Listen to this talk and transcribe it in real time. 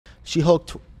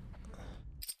She-Hulk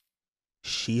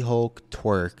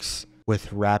twerks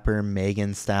with rapper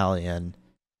Megan Stallion.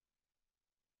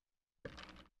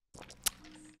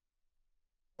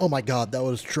 Oh my god, that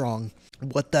was strong.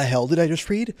 What the hell did I just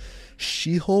read?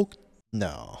 She-Hulk?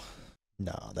 No,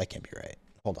 that can't be right.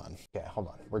 Hold on. Okay, hold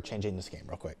on. We're changing this game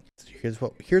real quick. Here's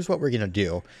what we're gonna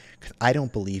do. Cause I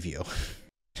don't believe you.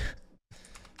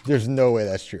 There's no way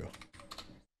that's true.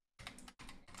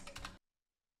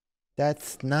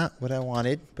 That's not what I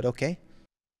wanted, but okay.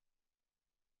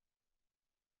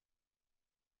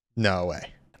 No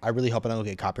way. I really hope I don't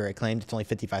get copyright claimed. It's only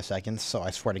 55 seconds, so I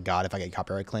swear to God, if I get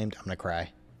copyright claimed, I'm gonna cry.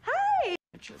 Hi!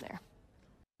 You're there.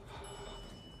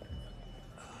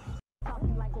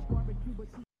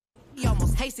 He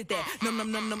almost tasted that. Num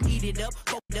num num num, eat it up.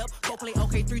 Go play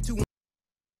okay, 3, 2, 1.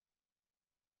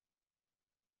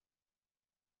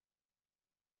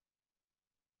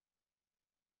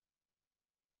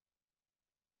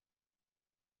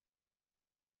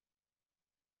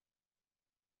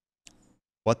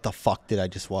 What the fuck did I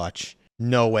just watch?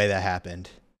 No way that happened.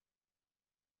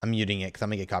 I'm muting it because I'm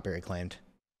gonna get copyright claimed.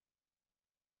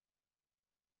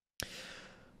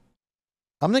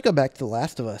 I'm gonna go back to The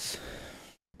Last of Us.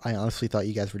 I honestly thought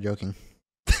you guys were joking.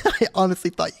 I honestly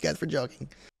thought you guys were joking.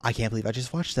 I can't believe I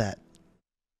just watched that.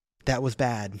 That was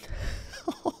bad.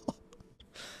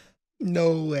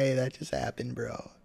 No way that just happened, bro.